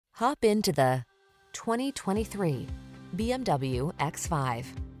Hop into the 2023 BMW X5.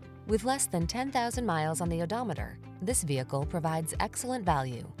 With less than 10,000 miles on the odometer, this vehicle provides excellent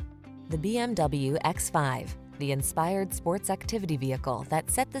value. The BMW X5, the inspired sports activity vehicle that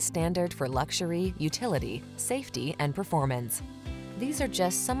set the standard for luxury, utility, safety, and performance. These are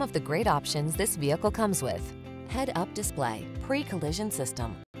just some of the great options this vehicle comes with: head-up display, pre-collision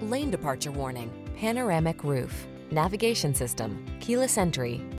system, lane departure warning, panoramic roof, navigation system, keyless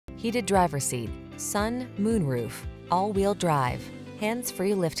entry, heated driver's seat, sun, moon roof, all-wheel drive, hands-free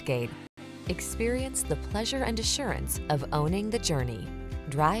liftgate. Experience the pleasure and assurance of owning the journey.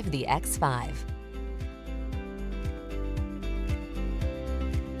 Drive the X5.